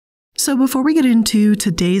So before we get into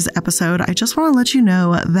today's episode, I just want to let you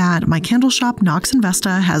know that my candle shop Nox Vesta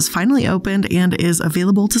has finally opened and is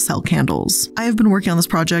available to sell candles. I have been working on this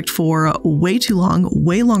project for way too long,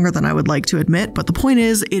 way longer than I would like to admit, but the point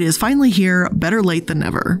is, it is finally here, better late than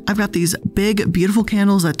never. I've got these big, beautiful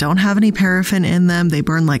candles that don't have any paraffin in them. They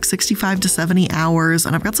burn like 65 to 70 hours,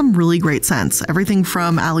 and I've got some really great scents. Everything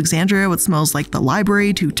from Alexandria, which smells like the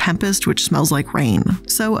library, to Tempest, which smells like rain.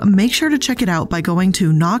 So make sure to check it out by going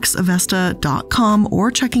to noxvesta.com or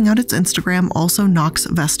checking out its Instagram, also Nox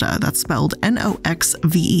Vesta. That's spelled Noxvesta.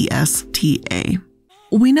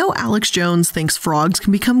 We know Alex Jones thinks frogs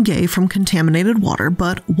can become gay from contaminated water,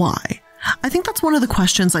 but why? I think that's one of the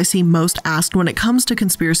questions I see most asked when it comes to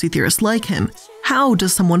conspiracy theorists like him. How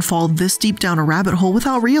does someone fall this deep down a rabbit hole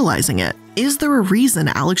without realizing it? Is there a reason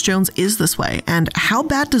Alex Jones is this way, and how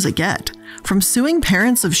bad does it get? From suing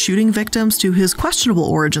parents of shooting victims to his questionable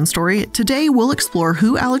origin story, today we'll explore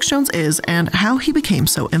who Alex Jones is and how he became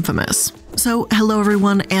so infamous. So hello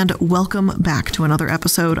everyone, and welcome back to another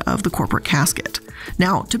episode of the Corporate Casket.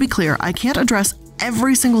 Now, to be clear, I can't address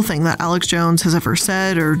every single thing that Alex Jones has ever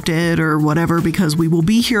said or did or whatever because we will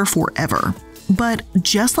be here forever. But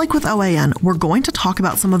just like with OAN, we're going to talk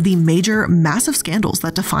about some of the major, massive scandals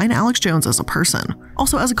that define Alex Jones as a person.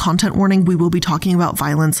 Also, as a content warning, we will be talking about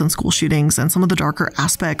violence and school shootings and some of the darker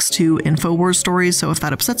aspects to InfoWars stories, so if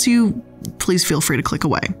that upsets you, please feel free to click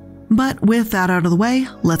away. But with that out of the way,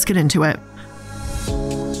 let's get into it.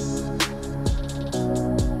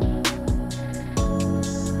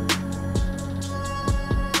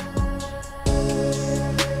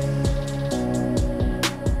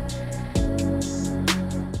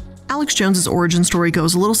 Alex Jones's origin story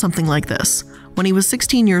goes a little something like this. When he was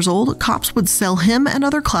 16 years old, cops would sell him and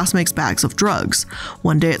other classmates bags of drugs.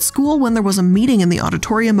 One day at school, when there was a meeting in the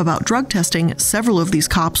auditorium about drug testing, several of these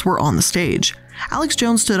cops were on the stage. Alex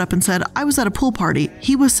Jones stood up and said, "I was at a pool party.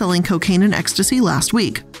 He was selling cocaine and ecstasy last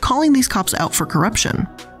week," calling these cops out for corruption.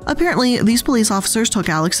 Apparently, these police officers took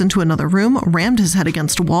Alex into another room, rammed his head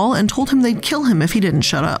against a wall, and told him they'd kill him if he didn't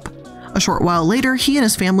shut up. A short while later, he and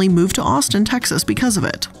his family moved to Austin, Texas because of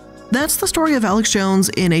it. That's the story of Alex Jones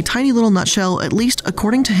in a tiny little nutshell, at least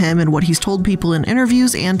according to him and what he's told people in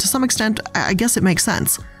interviews, and to some extent, I guess it makes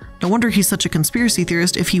sense. No wonder he's such a conspiracy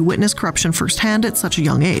theorist if he witnessed corruption firsthand at such a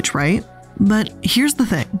young age, right? But here's the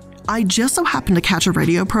thing. I just so happened to catch a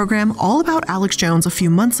radio program all about Alex Jones a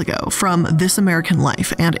few months ago from This American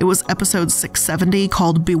Life, and it was episode 670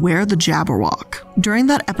 called Beware the Jabberwock. During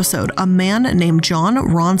that episode, a man named John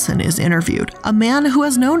Ronson is interviewed, a man who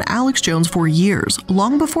has known Alex Jones for years,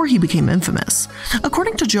 long before he became infamous.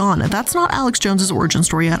 According to John, that's not Alex Jones's origin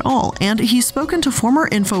story at all, and he's spoken to former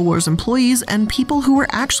InfoWars employees and people who were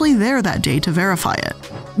actually there that day to verify it.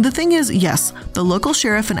 The thing is, yes, the local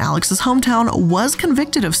sheriff in Alex's hometown was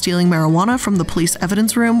convicted of stealing marijuana from the police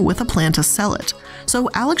evidence room with a plan to sell it. So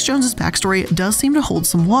Alex Jones's backstory does seem to hold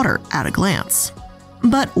some water at a glance.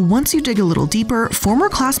 But once you dig a little deeper, former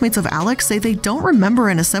classmates of Alex say they don't remember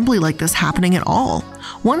an assembly like this happening at all.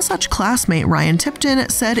 One such classmate, Ryan Tipton,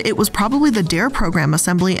 said it was probably the DARE program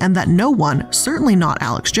assembly and that no one, certainly not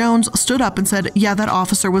Alex Jones, stood up and said, "Yeah, that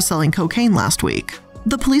officer was selling cocaine last week."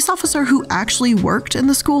 The police officer who actually worked in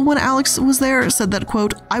the school when Alex was there said that,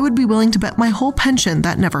 quote, "I would be willing to bet my whole pension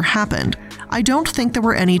that never happened. I don't think there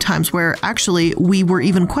were any times where, actually, we were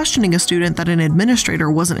even questioning a student that an administrator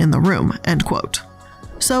wasn't in the room," end quote.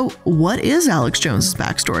 So what is Alex Jones's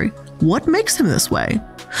backstory? What makes him this way?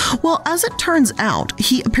 Well, as it turns out,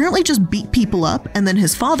 he apparently just beat people up, and then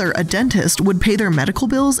his father, a dentist, would pay their medical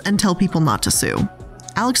bills and tell people not to sue.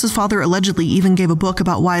 Alex's father allegedly even gave a book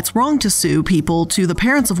about why it's wrong to sue people to the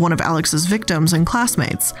parents of one of Alex's victims and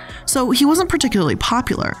classmates, so he wasn't particularly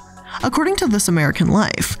popular. According to This American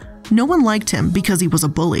Life, no one liked him because he was a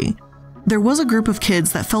bully. There was a group of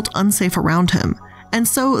kids that felt unsafe around him, and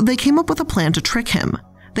so they came up with a plan to trick him.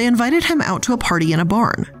 They invited him out to a party in a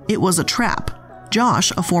barn. It was a trap,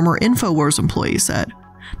 Josh, a former InfoWars employee, said.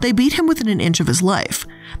 They beat him within an inch of his life.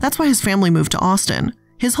 That's why his family moved to Austin.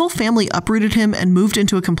 His whole family uprooted him and moved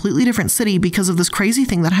into a completely different city because of this crazy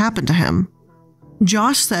thing that happened to him.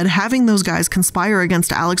 Josh said having those guys conspire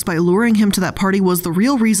against Alex by luring him to that party was the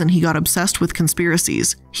real reason he got obsessed with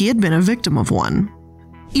conspiracies. He had been a victim of one.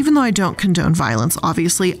 Even though I don't condone violence,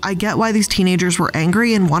 obviously, I get why these teenagers were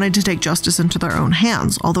angry and wanted to take justice into their own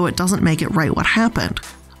hands, although it doesn't make it right what happened.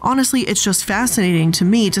 Honestly, it's just fascinating to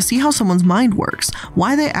me to see how someone's mind works,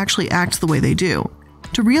 why they actually act the way they do.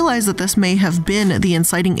 To realize that this may have been the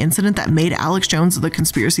inciting incident that made Alex Jones the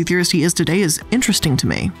conspiracy theorist he is today is interesting to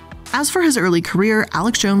me. As for his early career,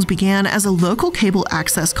 Alex Jones began as a local cable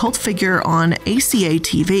access cult figure on ACA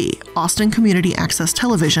TV, Austin Community Access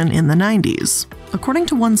Television, in the 90s. According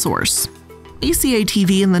to one source, ACA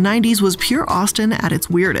TV in the 90s was pure Austin at its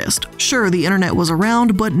weirdest. Sure, the internet was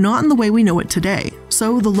around, but not in the way we know it today.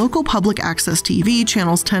 So the local public access TV,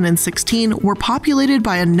 channels 10 and 16, were populated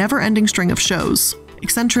by a never-ending string of shows.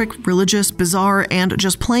 Eccentric, religious, bizarre, and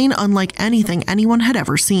just plain unlike anything anyone had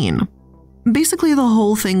ever seen. Basically, the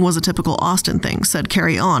whole thing was a typical Austin thing, said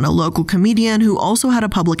Carrie On, a local comedian who also had a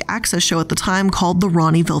public access show at the time called The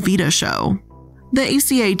Ronnie Velveeta Show. The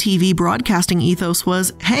ACA TV broadcasting ethos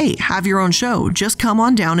was, hey, have your own show, just come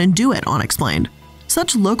on down and do it, On explained.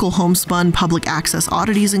 Such local homespun public access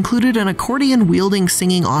oddities included an accordion-wielding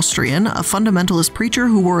singing Austrian, a fundamentalist preacher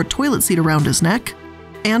who wore a toilet seat around his neck,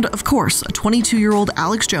 and, of course, a 22-year-old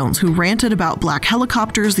Alex Jones who ranted about black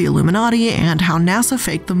helicopters, the Illuminati, and how NASA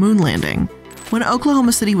faked the moon landing. When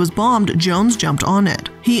Oklahoma City was bombed, Jones jumped on it.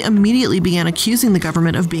 He immediately began accusing the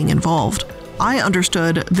government of being involved. I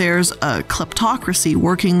understood there's a kleptocracy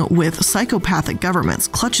working with psychopathic governments,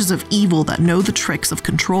 clutches of evil that know the tricks of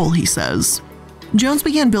control, he says. Jones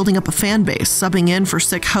began building up a fan base, subbing in for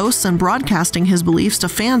sick hosts and broadcasting his beliefs to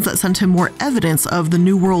fans that sent him more evidence of the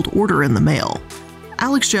New World Order in the mail.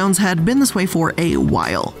 Alex Jones had been this way for a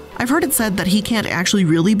while. I've heard it said that he can't actually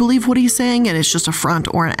really believe what he's saying and it's just a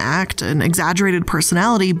front or an act, an exaggerated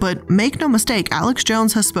personality, but make no mistake, Alex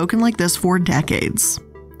Jones has spoken like this for decades.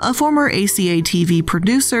 A former ACA TV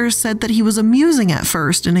producer said that he was amusing at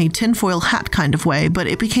first in a tinfoil hat kind of way, but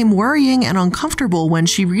it became worrying and uncomfortable when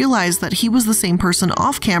she realized that he was the same person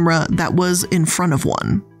off camera that was in front of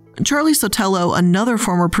one. Charlie Sotelo, another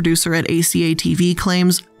former producer at ACA TV,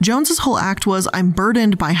 claims, Jones's whole act was, I'm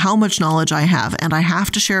burdened by how much knowledge I have, and I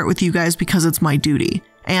have to share it with you guys because it's my duty.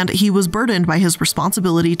 And he was burdened by his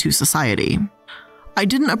responsibility to society. I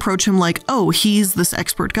didn't approach him like, oh, he's this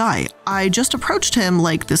expert guy. I just approached him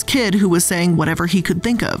like this kid who was saying whatever he could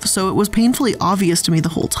think of, so it was painfully obvious to me the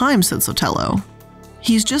whole time, said Sotelo.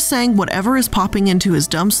 He's just saying whatever is popping into his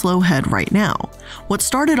dumb, slow head right now. What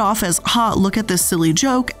started off as, ha, look at this silly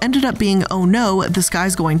joke, ended up being, oh no, this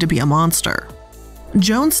guy's going to be a monster.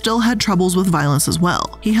 Jones still had troubles with violence as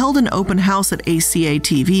well. He held an open house at ACA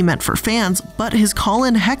TV meant for fans, but his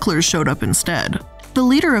call-in hecklers showed up instead. The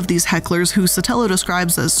leader of these hecklers, who Sotelo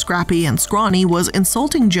describes as scrappy and scrawny, was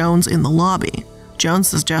insulting Jones in the lobby. Jones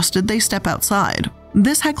suggested they step outside.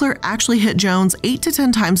 This heckler actually hit Jones 8 to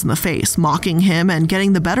 10 times in the face, mocking him and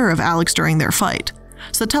getting the better of Alex during their fight.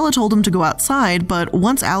 Sotelo told him to go outside, but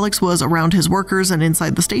once Alex was around his workers and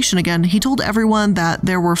inside the station again, he told everyone that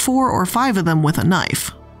there were 4 or 5 of them with a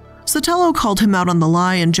knife. Sotelo called him out on the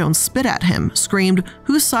lie and Jones spit at him, screamed,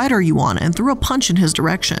 "Whose side are you on?" and threw a punch in his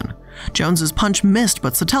direction. Jones's punch missed,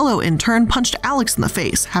 but Sotelo in turn punched Alex in the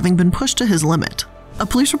face, having been pushed to his limit. A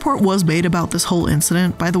police report was made about this whole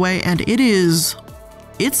incident, by the way, and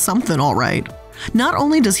it's something all right. Not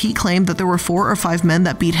only does he claim that there were 4 or 5 men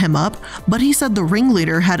that beat him up, but he said the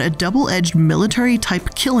ringleader had a double-edged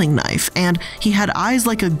military-type killing knife, and he had eyes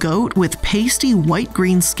like a goat with pasty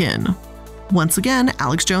white-green skin. Once again,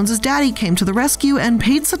 Alex Jones's daddy came to the rescue and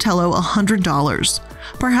paid Sotelo $100.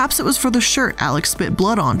 Perhaps it was for the shirt Alex spit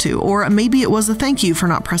blood onto, or maybe it was a thank you for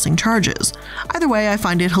not pressing charges. Either way, I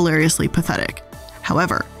find it hilariously pathetic.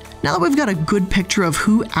 However, now that we've got a good picture of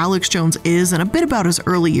who Alex Jones is and a bit about his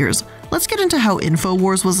early years, let's get into how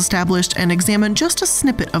InfoWars was established and examine just a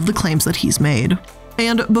snippet of the claims that he's made.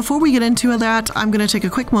 And before we get into that, I'm going to take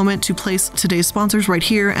a quick moment to place today's sponsors right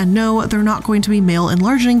here, and no, they're not going to be male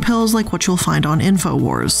enlarging pills like what you'll find on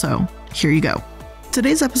InfoWars, so here you go.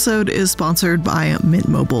 Today's episode is sponsored by Mint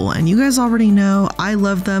Mobile, and you guys already know I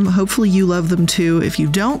love them. Hopefully you love them too. If you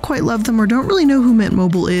don't quite love them or don't really know who Mint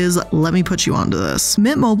Mobile is, let me put you onto this.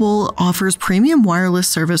 Mint Mobile offers premium wireless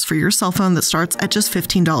service for your cell phone that starts at just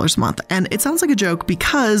 $15 a month. And it sounds like a joke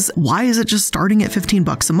because why is it just starting at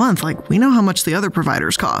 $15 a month? Like, we know how much the other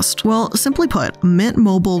providers cost. Well, simply put, Mint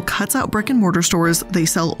Mobile cuts out brick and mortar stores. They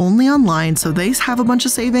sell only online, so they have a bunch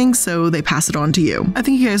of savings, so they pass it on to you. I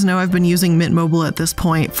think you guys know I've been using Mint Mobile at this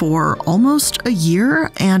point for almost a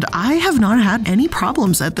year, and I have not had any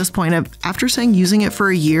problems at this point. After saying using it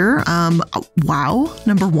for a year, wow,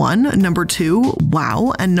 number one. Number two,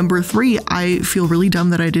 wow. And number three, I feel really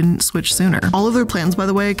dumb that I didn't switch sooner. All of their plans, by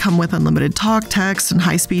the way, come with unlimited talk, text, and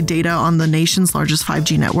high-speed data on the nation's largest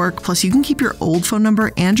 5G network. Plus, you can keep your old phone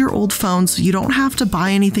number and your old phone, so you don't have to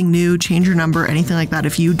buy anything new, change your number, anything like that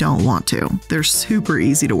if you don't want to. They're super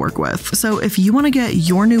easy to work with. So if you want to get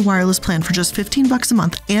your new wireless plan for just $15 $50 a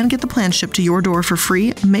month and get the plan shipped to your door for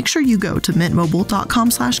free, make sure you go to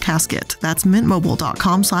mintmobile.com/casket. That's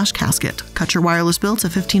mintmobile.com/casket. Cut your wireless bill to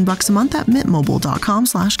 $15 a month at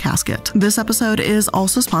mintmobile.com/casket. This episode is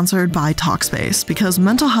also sponsored by Talkspace because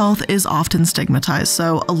mental health is often stigmatized,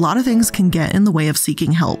 so a lot of things can get in the way of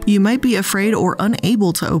seeking help. You might be afraid or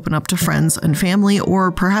unable to open up to friends and family,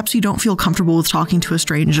 or perhaps you don't feel comfortable with talking to a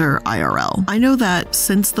stranger IRL. I know that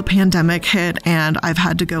since the pandemic hit and I've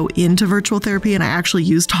had to go into virtual therapy, and I actually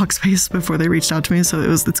used Talkspace before they reached out to me, so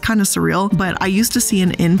it's kind of surreal, but I used to see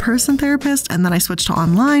an in-person therapist and then I switched to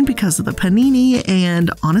online because of the panini, and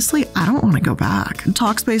honestly, I don't want to go back.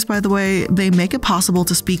 Talkspace, by the way, they make it possible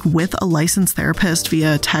to speak with a licensed therapist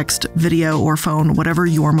via text, video, or phone, whatever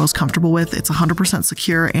you're most comfortable with. It's 100%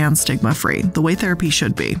 secure and stigma-free, the way therapy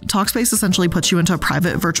should be. Talkspace essentially puts you into a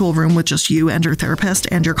private virtual room with just you and your therapist,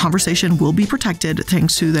 and your conversation will be protected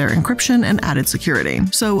thanks to their encryption and added security.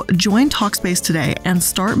 So join Talkspace today and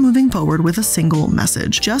start moving forward with a single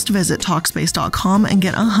message. Just visit Talkspace.com and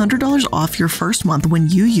get $100 off your first month when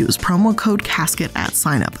you use promo code CASKET at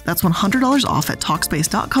signup. That's $100 off at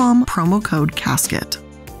Talkspace.com, promo code CASKET.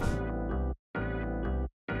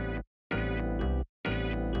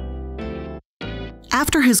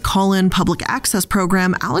 After his call-in public access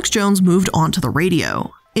program, Alex Jones moved on to the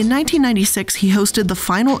radio. In 1996, he hosted the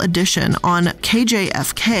final edition on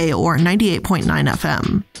KJFK, or 98.9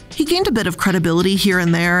 FM. He gained a bit of credibility here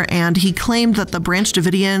and there, and he claimed that the Branch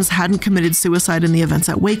Davidians hadn't committed suicide in the events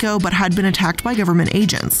at Waco, but had been attacked by government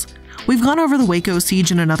agents. We've gone over the Waco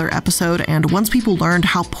siege in another episode, and once people learned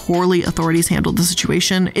how poorly authorities handled the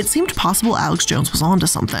situation, it seemed possible Alex Jones was onto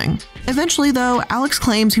something. Eventually, though, Alex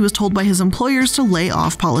claims he was told by his employers to lay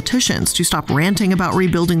off politicians, to stop ranting about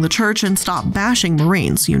rebuilding the church, and stop bashing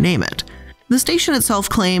Marines, you name it. The station itself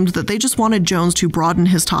claimed that they just wanted Jones to broaden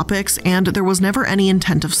his topics, and there was never any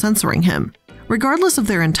intent of censoring him. Regardless of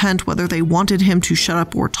their intent, whether they wanted him to shut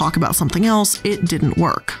up or talk about something else, it didn't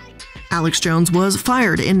work. Alex Jones was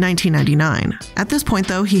fired in 1999. At this point,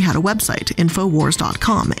 though, he had a website,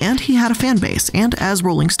 Infowars.com, and he had a fan base, and as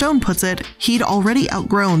Rolling Stone puts it, he'd already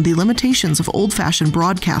outgrown the limitations of old-fashioned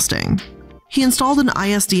broadcasting. He installed an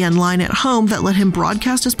ISDN line at home that let him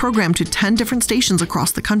broadcast his program to 10 different stations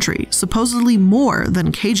across the country, supposedly more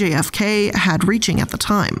than KJFK had reaching at the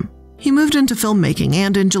time. He moved into filmmaking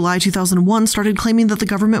and in July 2001 started claiming that the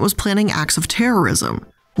government was planning acts of terrorism.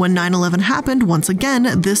 When 9/11 happened, once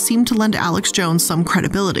again, this seemed to lend Alex Jones some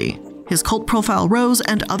credibility. His cult profile rose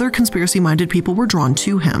and other conspiracy-minded people were drawn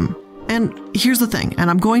to him. And here's the thing, and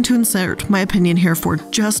I'm going to insert my opinion here for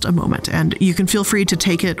just a moment, and you can feel free to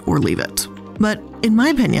take it or leave it. But in my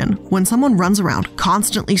opinion, when someone runs around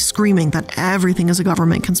constantly screaming that everything is a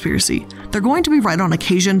government conspiracy, they're going to be right on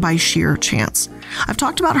occasion by sheer chance. I've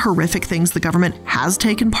talked about horrific things the government has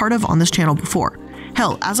taken part of on this channel before.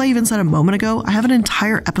 Hell, as I even said a moment ago, I have an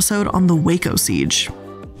entire episode on the Waco siege.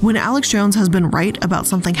 When Alex Jones has been right about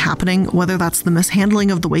something happening, whether that's the mishandling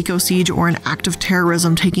of the Waco siege or an act of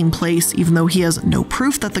terrorism taking place, even though he has no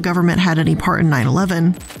proof that the government had any part in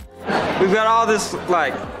 9/11. We've got all this,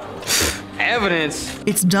 evidence.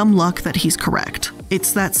 It's dumb luck that he's correct.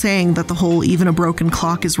 It's that saying that the whole even a broken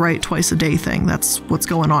clock is right twice a day thing. That's what's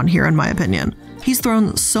going on here in my opinion. He's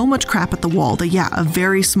thrown so much crap at the wall that yeah, a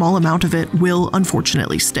very small amount of it will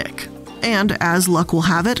unfortunately stick. And as luck will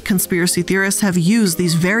have it, conspiracy theorists have used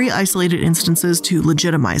these very isolated instances to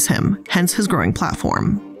legitimize him, hence his growing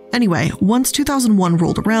platform. Anyway, once 2001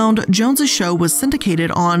 rolled around, Jones's show was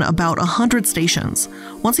syndicated on about 100 stations.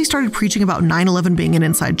 Once he started preaching about 9/11 being an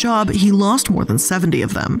inside job, he lost more than 70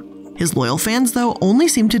 of them. His loyal fans, though, only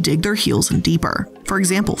seemed to dig their heels in deeper. For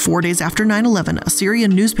example, 4 days after 9/11, a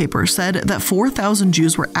Syrian newspaper said that 4,000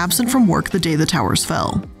 Jews were absent from work the day the towers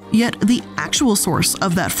fell. Yet the actual source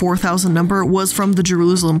of that 4,000 number was from the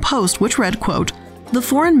Jerusalem Post, which read, quote, "The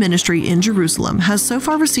foreign ministry in Jerusalem has so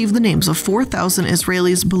far received the names of 4,000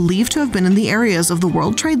 Israelis believed to have been in the areas of the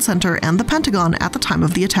World Trade Center and the Pentagon at the time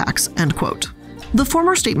of the attacks," end quote. The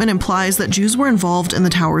former statement implies that Jews were involved in the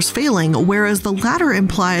towers failing, whereas the latter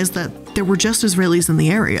implies that there were just Israelis in the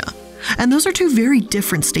area. And those are two very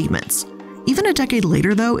different statements. Even a decade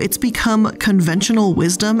later, though, it's become conventional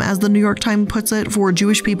wisdom, as the New York Times puts it, for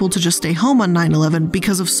Jewish people to just stay home on 9/11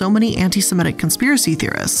 because of so many anti-Semitic conspiracy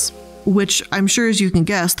theorists. Which I'm sure, as you can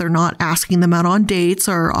guess, they're not asking them out on dates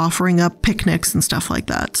or offering up picnics and stuff like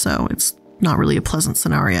that, so it's not really a pleasant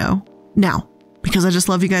scenario. Now, because I just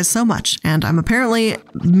love you guys so much, and I'm apparently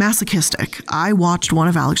masochistic, I watched one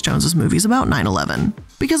of Alex Jones's movies about 9/11.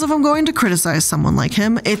 Because if I'm going to criticize someone like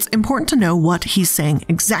him, it's important to know what he's saying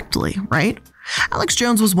exactly, right? Alex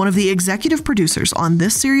Jones was one of the executive producers on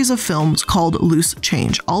this series of films called Loose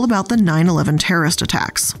Change, all about the 9/11 terrorist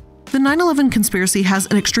attacks. The 9/11 conspiracy has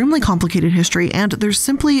an extremely complicated history, and there's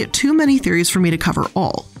simply too many theories for me to cover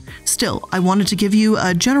all. Still, I wanted to give you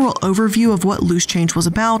a general overview of what Loose Change was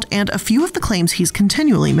about and a few of the claims he's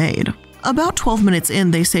continually made. About 12 minutes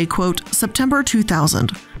in, they say, quote, September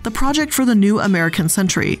 2000, the Project for the New American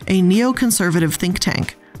Century, a neoconservative think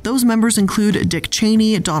tank. Those members include Dick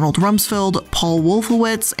Cheney, Donald Rumsfeld, Paul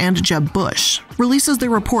Wolfowitz, and Jeb Bush, releases their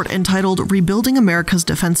report entitled Rebuilding America's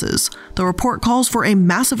Defenses. The report calls for a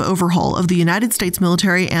massive overhaul of the United States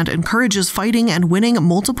military and encourages fighting and winning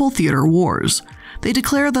multiple theater wars. They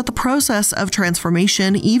declare that the process of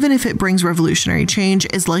transformation, even if it brings revolutionary change,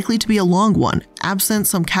 is likely to be a long one, absent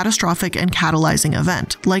some catastrophic and catalyzing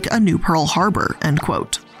event, like a new Pearl Harbor, end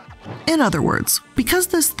quote. In other words, because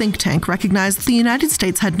this think tank recognized that the United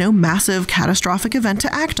States had no massive catastrophic event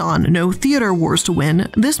to act on, no theater wars to win,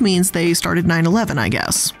 this means they started 9/11, I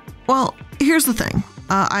guess. Well, here's the thing.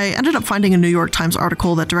 I ended up finding a New York Times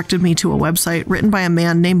article that directed me to a website written by a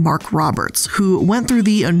man named Mark Roberts, who went through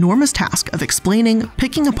the enormous task of explaining,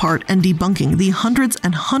 picking apart, and debunking the hundreds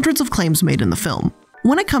and hundreds of claims made in the film.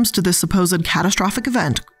 When it comes to this supposed catastrophic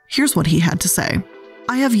event, here's what he had to say.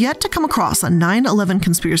 I have yet to come across a 9/11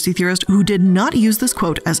 conspiracy theorist who did not use this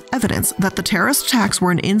quote as evidence that the terrorist attacks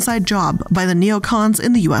were an inside job by the neocons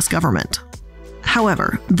in the US government.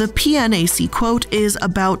 However, the PNAC quote is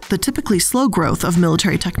about the typically slow growth of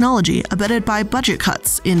military technology abetted by budget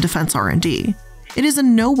cuts in defense R&D. It is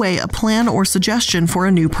in no way a plan or suggestion for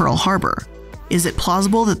a new Pearl Harbor. Is it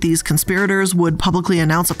plausible that these conspirators would publicly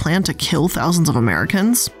announce a plan to kill thousands of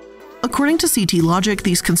Americans? According to CT Logic,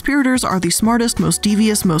 these conspirators are the smartest, most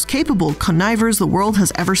devious, most capable connivers the world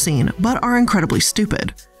has ever seen, but are incredibly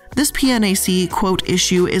stupid. This PNAC quote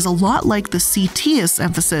issue is a lot like the CTist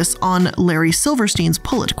emphasis on Larry Silverstein's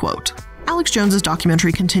Pulitzer quote. Alex Jones's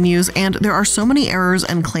documentary continues, and there are so many errors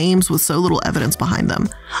and claims with so little evidence behind them.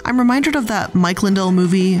 I'm reminded of that Mike Lindell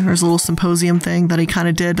movie, or his little symposium thing that he kind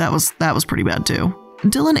of did. That was pretty bad too.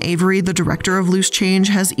 Dylan Avery, the director of Loose Change,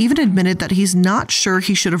 has even admitted that he's not sure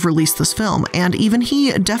he should have released this film, and even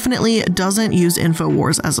he definitely doesn't use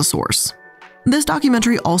InfoWars as a source. This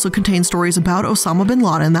documentary also contains stories about Osama bin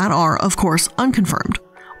Laden that are, of course, unconfirmed.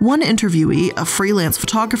 One interviewee, a freelance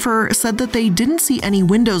photographer, said that they didn't see any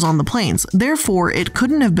windows on the planes, therefore it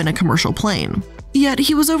couldn't have been a commercial plane. Yet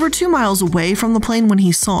he was over 2 miles away from the plane when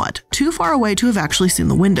he saw it, too far away to have actually seen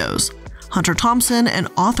the windows. Hunter Thompson, an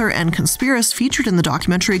author and conspiracist featured in the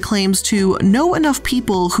documentary, claims to know enough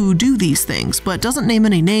people who do these things, but doesn't name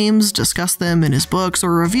any names, discuss them in his books,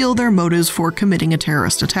 or reveal their motives for committing a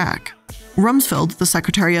terrorist attack. Rumsfeld, the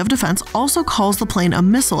Secretary of Defense, also calls the plane a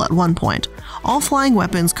missile at one point. All flying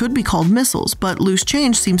weapons could be called missiles, but Loose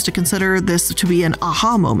Change seems to consider this to be an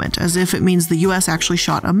aha moment, as if it means the US actually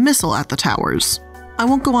shot a missile at the towers. I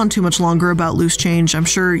won't go on too much longer about Loose Change.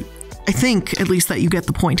 I think at least that you get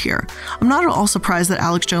the point here. I'm not at all surprised that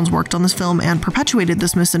Alex Jones worked on this film and perpetuated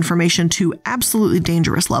this misinformation to absolutely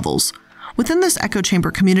dangerous levels. Within this echo chamber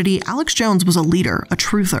community, Alex Jones was a leader, a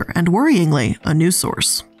truther, and worryingly, a news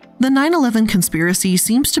source. The 9/11 conspiracy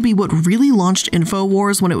seems to be what really launched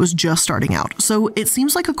InfoWars when it was just starting out, so it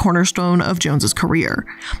seems like a cornerstone of Jones's career.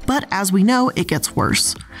 But as we know, it gets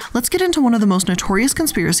worse. Let's get into one of the most notorious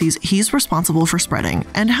conspiracies he's responsible for spreading,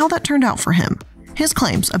 and how that turned out for him. His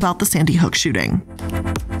claims about the Sandy Hook shooting.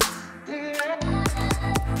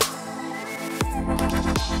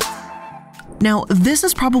 Now, this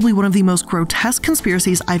is probably one of the most grotesque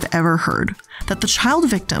conspiracies I've ever heard, that the child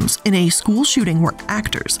victims in a school shooting were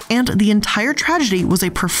actors, and the entire tragedy was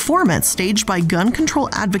a performance staged by gun control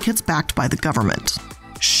advocates backed by the government.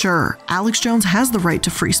 Sure, Alex Jones has the right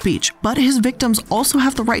to free speech, but his victims also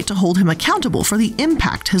have the right to hold him accountable for the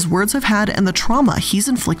impact his words have had and the trauma he's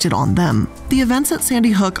inflicted on them. The events at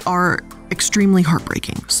Sandy Hook are extremely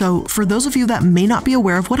heartbreaking, so for those of you that may not be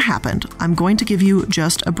aware of what happened, I'm going to give you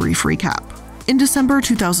just a brief recap. In December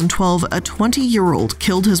 2012, a 20-year-old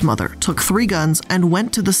killed his mother, took 3 guns, and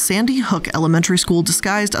went to the Sandy Hook Elementary School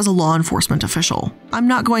disguised as a law enforcement official. I'm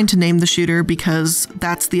not going to name the shooter because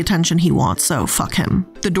that's the attention he wants, so fuck him.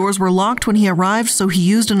 The doors were locked when he arrived, so he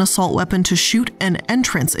used an assault weapon to shoot an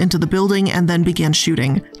entrance into the building and then began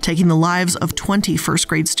shooting, taking the lives of 20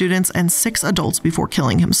 first-grade students and 6 adults before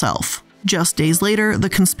killing himself. Just days later,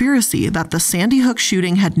 the conspiracy that the Sandy Hook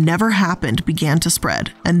shooting had never happened began to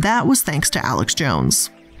spread, and that was thanks to Alex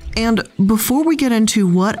Jones. And before we get into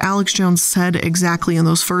what Alex Jones said exactly in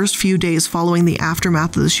those first few days following the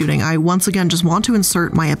aftermath of the shooting, I once again just want to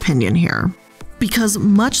insert my opinion here. Because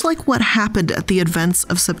much like what happened at the events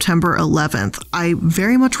of September 11th, I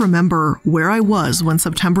very much remember where I was when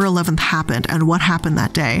September 11th happened and what happened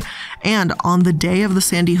that day. And on the day of the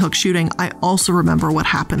Sandy Hook shooting, I also remember what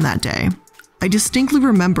happened that day. I distinctly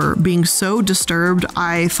remember being so disturbed,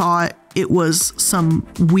 I thought it was some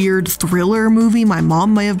weird thriller movie my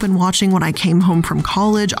mom may have been watching when I came home from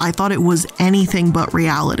college. I thought it was anything but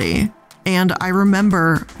reality. And I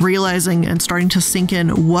remember realizing and starting to sink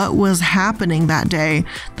in what was happening that day,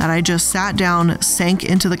 that I just sat down, sank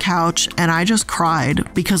into the couch, and I just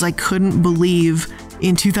cried because I couldn't believe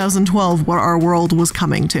in 2012 what our world was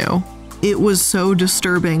coming to. It was so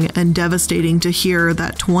disturbing and devastating to hear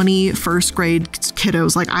that 20 first grade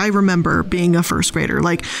kiddos, like I remember being a first grader,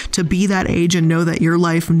 like to be that age and know that your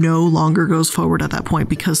life no longer goes forward at that point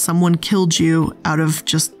because someone killed you out of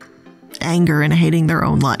just anger and hating their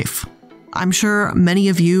own life. I'm sure many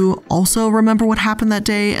of you also remember what happened that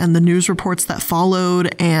day and the news reports that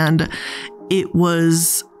followed, and it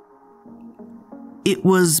was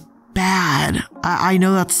bad. I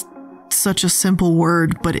know that's such a simple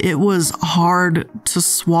word, but it was hard to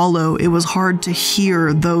swallow. It was hard to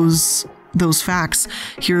hear those facts,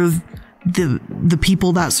 hear the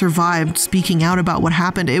people that survived speaking out about what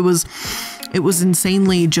happened. It was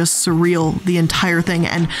insanely just surreal, the entire thing.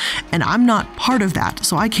 And I'm not part of that.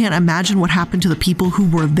 So I can't imagine what happened to the people who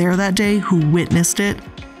were there that day, who witnessed it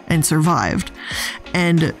and survived.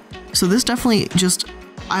 And so this definitely just,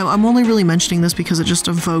 I'm only really mentioning this because it just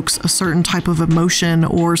evokes a certain type of emotion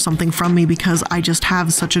or something from me because I just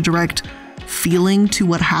have such a direct feeling to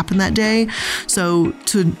what happened that day. So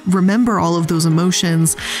to remember all of those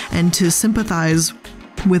emotions and to sympathize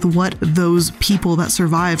with what those people that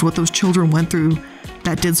survived, what those children went through,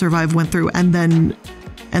 that did survive, went through, and then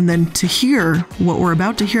to hear what we're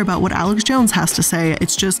about to hear about what Alex Jones has to say,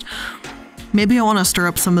 it's just, maybe I want to stir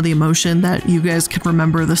up some of the emotion that you guys can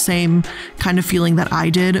remember the same kind of feeling that I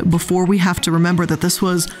did before we have to remember that this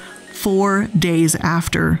was 4 days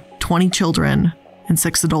after 20 children and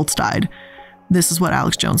 6 adults died. This is what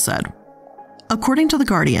Alex Jones said. According to The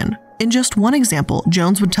Guardian, in just one example,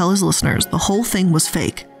 Jones would tell his listeners the whole thing was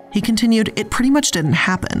fake. He continued, it pretty much didn't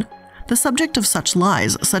happen. The subject of such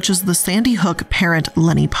lies, such as the Sandy Hook parent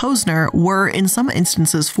Lenny Posner, were in some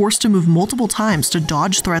instances forced to move multiple times to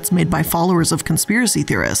dodge threats made by followers of conspiracy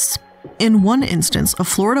theorists. In one instance, a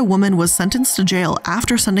Florida woman was sentenced to jail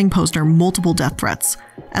after sending Posner multiple death threats.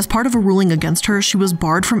 As part of a ruling against her, she was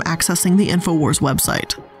barred from accessing the InfoWars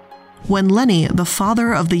website. When Lenny, the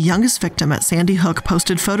father of the youngest victim at Sandy Hook,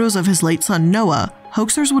 posted photos of his late son Noah,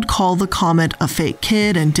 hoaxers would call the comment a fake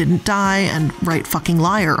kid and didn't die and write fucking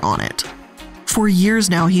liar on it. For years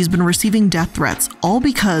now, he's been receiving death threats, all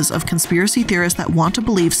because of conspiracy theorists that want to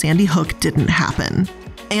believe Sandy Hook didn't happen.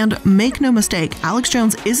 And make no mistake, Alex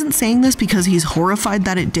Jones isn't saying this because he's horrified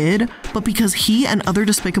that it did, but because he and other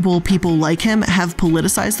despicable people like him have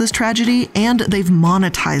politicized this tragedy and they've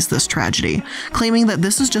monetized this tragedy, claiming that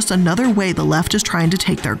this is just another way the left is trying to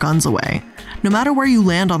take their guns away. No matter where you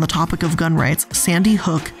land on the topic of gun rights, Sandy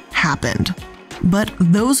Hook happened. But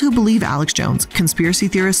those who believe Alex Jones, conspiracy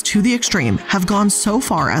theorists to the extreme, have gone so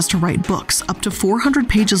far as to write books up to 400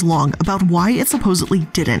 pages long about why it supposedly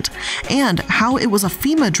didn't, and how it was a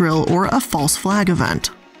FEMA drill or a false flag event.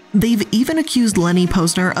 They've even accused Lenny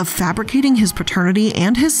Posner of fabricating his paternity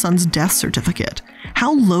and his son's death certificate.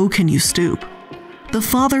 How low can you stoop? The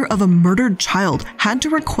father of a murdered child had to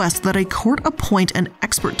request that a court appoint an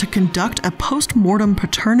expert to conduct a post-mortem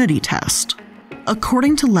paternity test.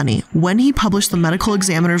 According to Lenny, when he published the medical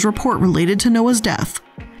examiner's report related to Noah's death,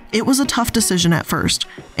 it was a tough decision at first,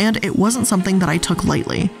 and it wasn't something that I took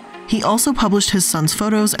lightly. He also published his son's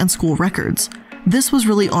photos and school records. This was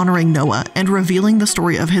really honoring Noah and revealing the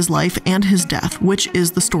story of his life and his death, which is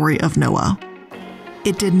the story of Noah.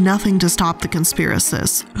 It did nothing to stop the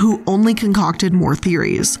conspiracists, who only concocted more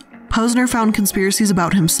theories. Posner found conspiracies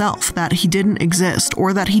about himself, that he didn't exist,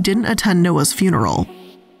 or that he didn't attend Noah's funeral.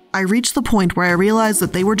 I reached the point where I realized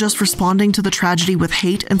that they were just responding to the tragedy with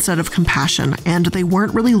hate instead of compassion, and they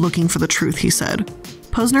weren't really looking for the truth, he said.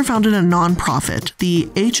 Posner founded a nonprofit, the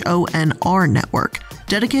HONR Network,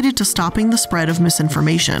 dedicated to stopping the spread of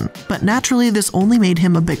misinformation, but naturally this only made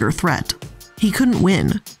him a bigger threat. He couldn't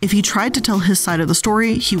win. If he tried to tell his side of the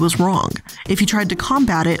story, he was wrong. If he tried to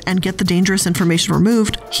combat it and get the dangerous information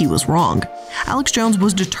removed, he was wrong. Alex Jones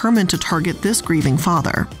was determined to target this grieving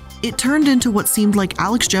father. It turned into what seemed like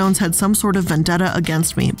Alex Jones had some sort of vendetta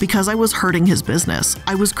against me because I was hurting his business.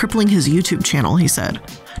 I was crippling his YouTube channel, he said.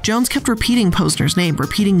 Jones kept repeating Posner's name,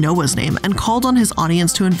 repeating Noah's name, and called on his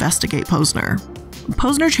audience to investigate Posner.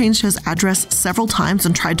 Posner changed his address several times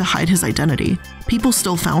and tried to hide his identity. People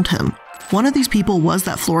still found him. One of these people was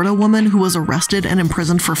that Florida woman who was arrested and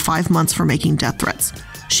imprisoned for 5 months for making death threats.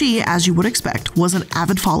 She, as you would expect, was an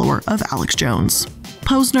avid follower of Alex Jones.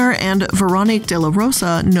 Posner and Veronique de la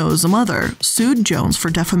Rosa No's mother sued Jones for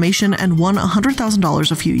defamation and won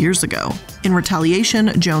 $100,000 a few years ago. In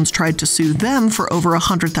retaliation, Jones tried to sue them for over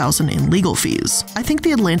 $100,000 in legal fees. I think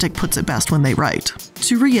The Atlantic puts it best when they write.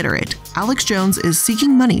 To reiterate, Alex Jones is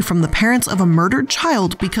seeking money from the parents of a murdered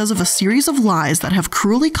child because of a series of lies that have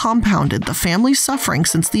cruelly compounded the family's suffering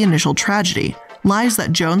since the initial tragedy, lies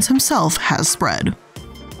that Jones himself has spread.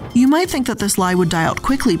 You might think that this lie would die out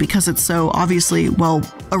quickly because it's so obviously, well,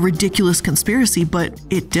 a ridiculous conspiracy, but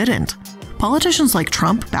it didn't. Politicians like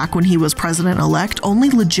Trump, back when he was president-elect, only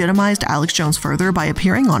legitimized Alex Jones further by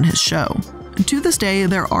appearing on his show. To this day,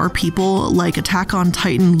 there are people like Attack on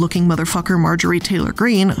Titan-looking motherfucker Marjorie Taylor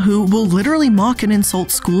Greene who will literally mock and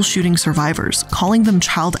insult school shooting survivors, calling them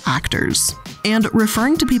child actors, and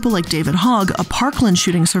referring to people like David Hogg, a Parkland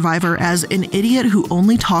shooting survivor, as an idiot who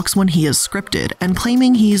only talks when he is scripted, and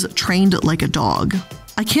claiming he's trained like a dog.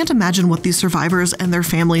 I can't imagine what these survivors and their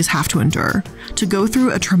families have to endure. To go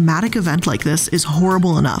through a traumatic event like this is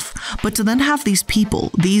horrible enough, but to then have these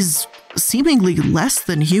people, these seemingly less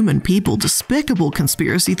than human people, despicable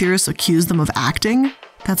conspiracy theorists, accuse them of acting?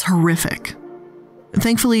 That's horrific.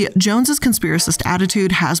 Thankfully, Jones's conspiracist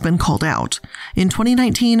attitude has been called out. In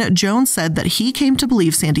 2019, Jones said that he came to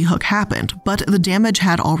believe Sandy Hook happened, but the damage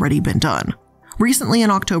had already been done. Recently, in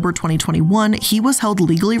October 2021, he was held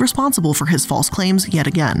legally responsible for his false claims yet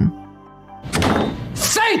again.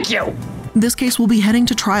 Thank you! This case will be heading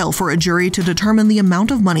to trial for a jury to determine the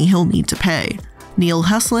amount of money he'll need to pay. Neil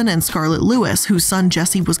Heslin and Scarlett Lewis, whose son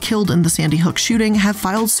Jesse was killed in the Sandy Hook shooting, have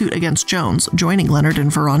filed suit against Jones, joining Leonard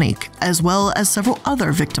and Veronique, as well as several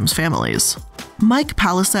other victims' families. Mike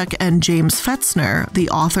Palasek and James Fetzner, the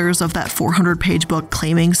authors of that 400-page book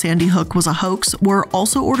claiming Sandy Hook was a hoax, were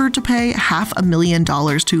also ordered to pay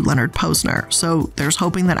 $500,000 to Leonard Posner, so there's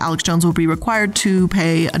hoping that Alex Jones will be required to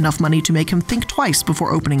pay enough money to make him think twice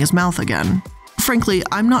before opening his mouth again. Frankly,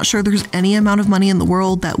 I'm not sure there's any amount of money in the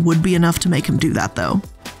world that would be enough to make him do that, though.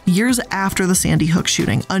 Years after the Sandy Hook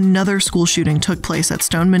shooting, another school shooting took place at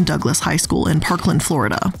Stoneman Douglas High School in Parkland,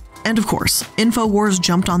 Florida. And of course, InfoWars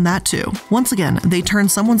jumped on that too. Once again, they turned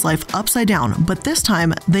someone's life upside down, but this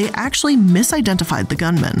time, they actually misidentified the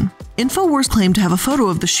gunman. InfoWars claimed to have a photo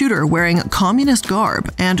of the shooter wearing communist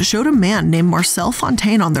garb and showed a man named Marcel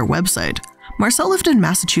Fontaine on their website. Marcel lived in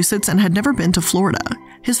Massachusetts and had never been to Florida.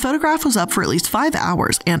 His photograph was up for at least 5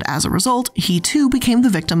 hours, and as a result, he too became the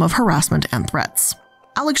victim of harassment and threats.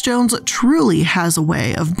 Alex Jones truly has a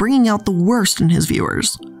way of bringing out the worst in his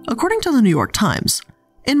viewers. According to the New York Times,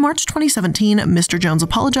 in March 2017, Mr. Jones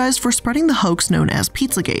apologized for spreading the hoax known as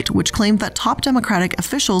Pizzagate, which claimed that top Democratic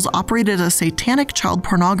officials operated a satanic child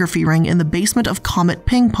pornography ring in the basement of Comet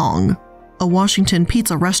Ping Pong, a Washington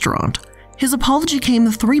pizza restaurant. His apology came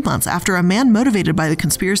 3 months after a man motivated by the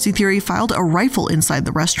conspiracy theory filed a rifle inside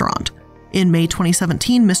the restaurant. In May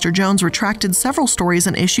 2017, Mr. Jones retracted several stories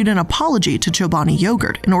and issued an apology to Chobani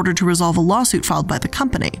Yogurt in order to resolve a lawsuit filed by the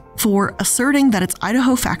company for asserting that its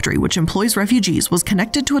Idaho factory, which employs refugees, was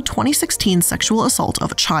connected to a 2016 sexual assault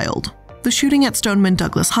of a child. The shooting at Stoneman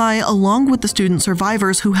Douglas High, along with the student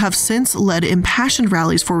survivors who have since led impassioned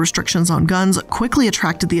rallies for restrictions on guns, quickly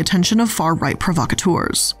attracted the attention of far-right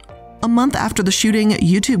provocateurs. A month after the shooting,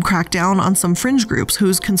 YouTube cracked down on some fringe groups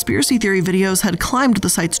whose conspiracy theory videos had climbed the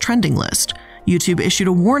site's trending list. YouTube issued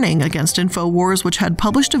a warning against InfoWars, which had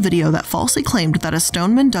published a video that falsely claimed that a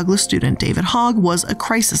Stoneman Douglas student, David Hogg, was a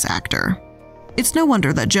crisis actor. It's no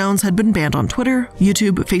wonder that Jones had been banned on Twitter,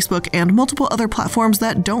 YouTube, Facebook, and multiple other platforms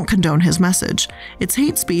that don't condone his message. It's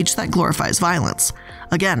hate speech that glorifies violence.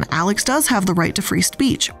 Again, Alex does have the right to free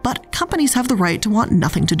speech, but companies have the right to want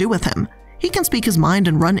nothing to do with him. He can speak his mind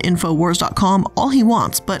and run Infowars.com all he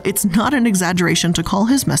wants, but it's not an exaggeration to call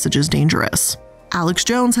his messages dangerous. Alex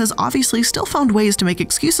Jones has obviously still found ways to make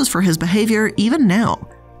excuses for his behavior even now.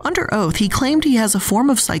 Under oath, he claimed he has a form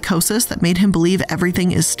of psychosis that made him believe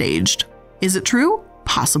everything is staged. Is it true?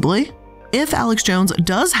 Possibly. If Alex Jones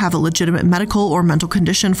does have a legitimate medical or mental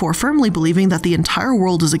condition for firmly believing that the entire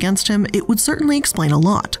world is against him, it would certainly explain a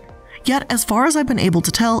lot. Yet, as far as I've been able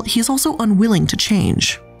to tell, he's also unwilling to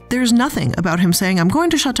change. There's nothing about him saying, "I'm going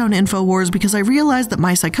to shut down InfoWars because I realize that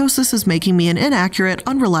my psychosis is making me an inaccurate,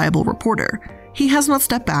 unreliable reporter." He has not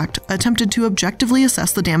stepped back, attempted to objectively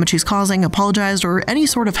assess the damage he's causing, apologized, or any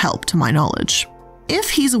sort of help to my knowledge. If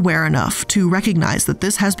he's aware enough to recognize that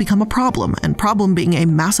this has become a problem, and problem being a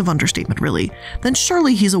massive understatement really, then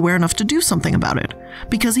surely he's aware enough to do something about it.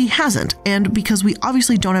 Because he hasn't, and because we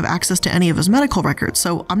obviously don't have access to any of his medical records,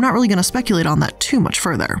 so I'm not really going to speculate on that too much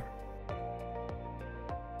further.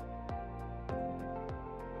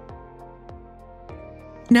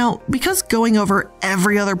 Now, because going over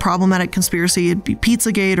every other problematic conspiracy, it'd be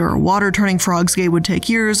Pizzagate or water-turning frogsgate, would take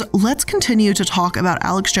years, let's continue to talk about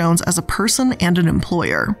Alex Jones as a person and an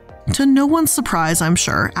employer. To no one's surprise, I'm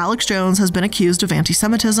sure, Alex Jones has been accused of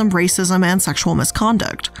anti-Semitism, racism, and sexual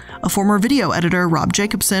misconduct. A former video editor, Rob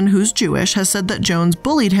Jacobson, who's Jewish, has said that Jones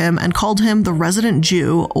bullied him and called him the resident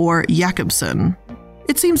Jew, or Jakobson.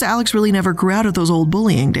 It seems Alex really never grew out of those old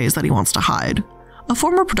bullying days that he wants to hide. A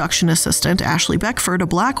former production assistant, Ashley Beckford, a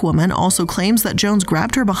black woman, also claims that Jones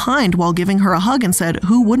grabbed her behind while giving her a hug and said,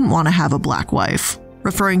 "Who wouldn't want to have a black wife?"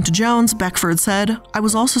 Referring to Jones, Beckford said, "I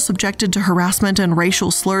was also subjected to harassment and racial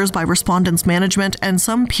slurs by respondents' management and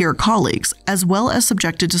some peer colleagues, as well as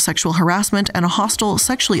subjected to sexual harassment and a hostile,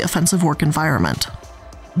 sexually offensive work environment."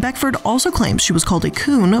 Beckford also claims she was called a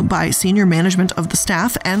coon by senior management of the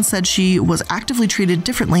staff and said she was actively treated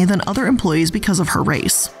differently than other employees because of her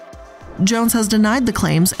race. Jones has denied the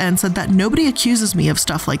claims and said that nobody accuses me of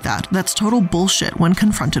stuff like that. That's total bullshit when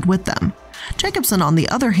confronted with them. Jacobson, on the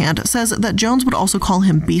other hand, says that Jones would also call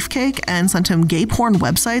him beefcake and sent him gay porn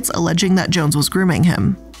websites alleging that Jones was grooming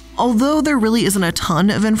him. Although there really isn't a ton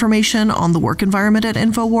of information on the work environment at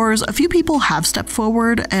InfoWars, a few people have stepped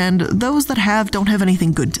forward, and those that have don't have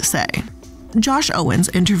anything good to say. Josh Owens,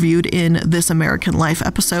 interviewed in This American Life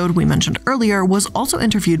episode we mentioned earlier, was also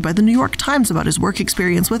interviewed by the New York Times about his work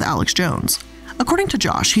experience with Alex Jones. According to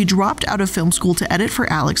Josh, he dropped out of film school to edit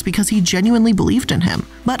for Alex because he genuinely believed in him,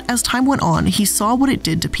 but as time went on, he saw what it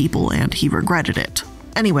did to people and he regretted it.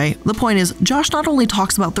 Anyway, the point is, Josh not only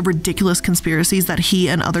talks about the ridiculous conspiracies that he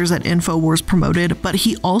and others at InfoWars promoted, but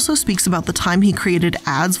he also speaks about the time he created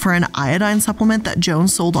ads for an iodine supplement that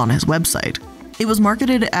Jones sold on his website. It was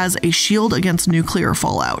marketed as a shield against nuclear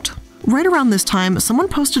fallout. Right around this time, someone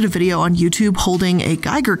posted a video on YouTube holding a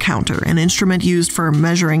Geiger counter, an instrument used for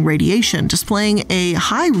measuring radiation, displaying a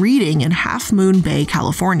high reading in Half Moon Bay,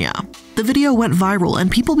 California. The video went viral and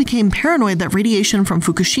people became paranoid that radiation from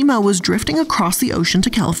Fukushima was drifting across the ocean to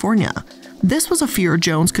California. This was a fear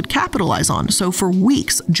Jones could capitalize on, so for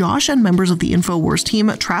weeks, Josh and members of the InfoWars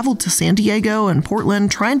team traveled to San Diego and Portland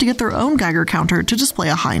trying to get their own Geiger counter to display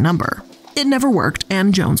a high number. It never worked,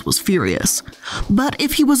 and Jones was furious. But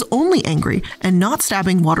if he was only angry and not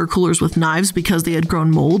stabbing water coolers with knives because they had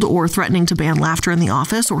grown mold, or threatening to ban laughter in the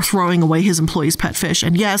office, or throwing away his employees' pet fish,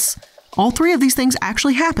 and yes, all three of these things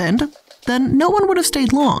actually happened, then no one would have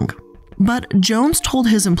stayed long. But Jones told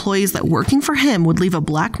his employees that working for him would leave a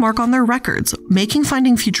black mark on their records, making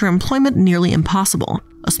finding future employment nearly impossible.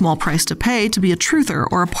 A small price to pay to be a truther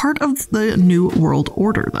or a part of the New World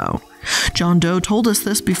Order, though. John Doe told us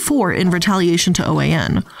this before in retaliation to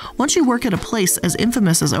OAN. Once you work at a place as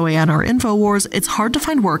infamous as OAN or InfoWars, it's hard to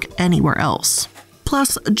find work anywhere else.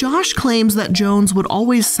 Plus, Josh claims that Jones would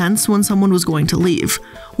always sense when someone was going to leave.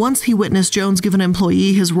 Once he witnessed Jones give an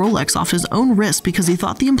employee his Rolex off his own wrist because he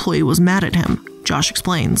thought the employee was mad at him. Josh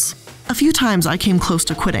explains. "A few times I came close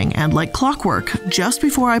to quitting, and like clockwork, just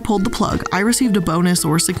before I pulled the plug, I received a bonus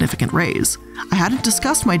or significant raise. I hadn't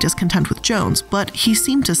discussed my discontent with Jones, but he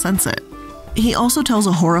seemed to sense it." He also tells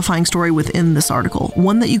a horrifying story within this article,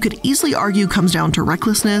 one that you could easily argue comes down to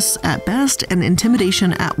recklessness at best and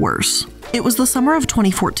intimidation at worst. It was the summer of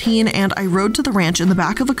 2014, and I rode to the ranch in the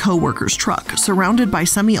back of a co-worker's truck, surrounded by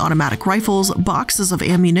semi-automatic rifles, boxes of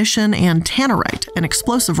ammunition, and tannerite, an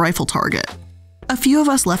explosive rifle target. A few of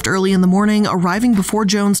us left early in the morning, arriving before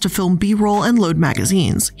Jones to film B-roll and load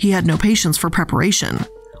magazines. He had no patience for preparation.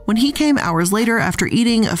 When he came hours later after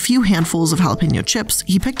eating a few handfuls of jalapeno chips,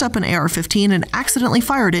 he picked up an AR-15 and accidentally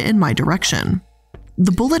fired it in my direction.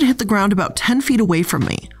 The bullet hit the ground about 10 feet away from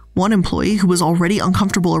me. One employee, who was already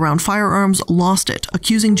uncomfortable around firearms, lost it,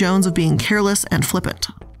 accusing Jones of being careless and flippant.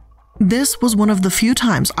 This was one of the few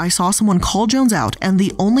times I saw someone call Jones out, and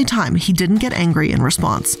the only time he didn't get angry in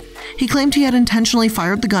response. He claimed he had intentionally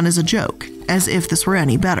fired the gun as a joke, as if this were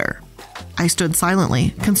any better. I stood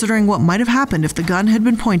silently, considering what might have happened if the gun had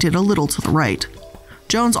been pointed a little to the right.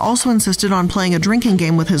 Jones also insisted on playing a drinking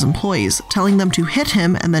game with his employees, telling them to hit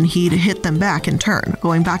him and then he'd hit them back in turn,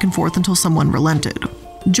 going back and forth until someone relented.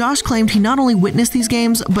 Josh claimed he not only witnessed these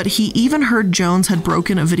games, but he even heard Jones had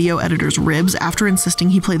broken a video editor's ribs after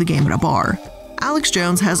insisting he play the game at a bar. Alex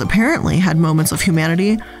Jones has apparently had moments of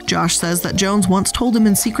humanity. Josh says that Jones once told him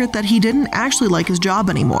in secret that he didn't actually like his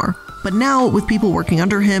job anymore. But now, with people working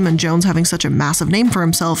under him and Jones having such a massive name for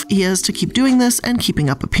himself, he has to keep doing this and keeping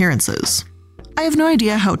up appearances. I have no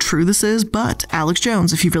idea how true this is, but Alex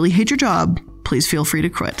Jones, if you really hate your job, please feel free to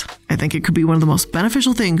quit. I think it could be one of the most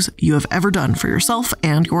beneficial things you have ever done for yourself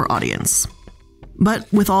and your audience. But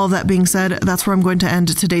with all of that being said, that's where I'm going to end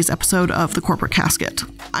today's episode of the Corporate Casket.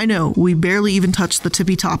 I know we barely even touched the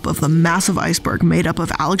tippy top of the massive iceberg made up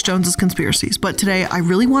of Alex Jones's conspiracies, but today I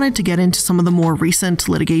really wanted to get into some of the more recent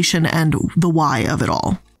litigation and the why of it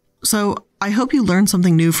all. So I hope you learned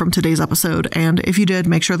something new from today's episode, and if you did,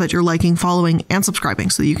 make sure that you're liking, following, and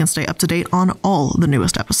subscribing so that you can stay up to date on all the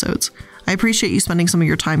newest episodes. I appreciate you spending some of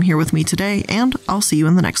your time here with me today, and I'll see you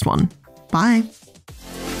in the next one. Bye!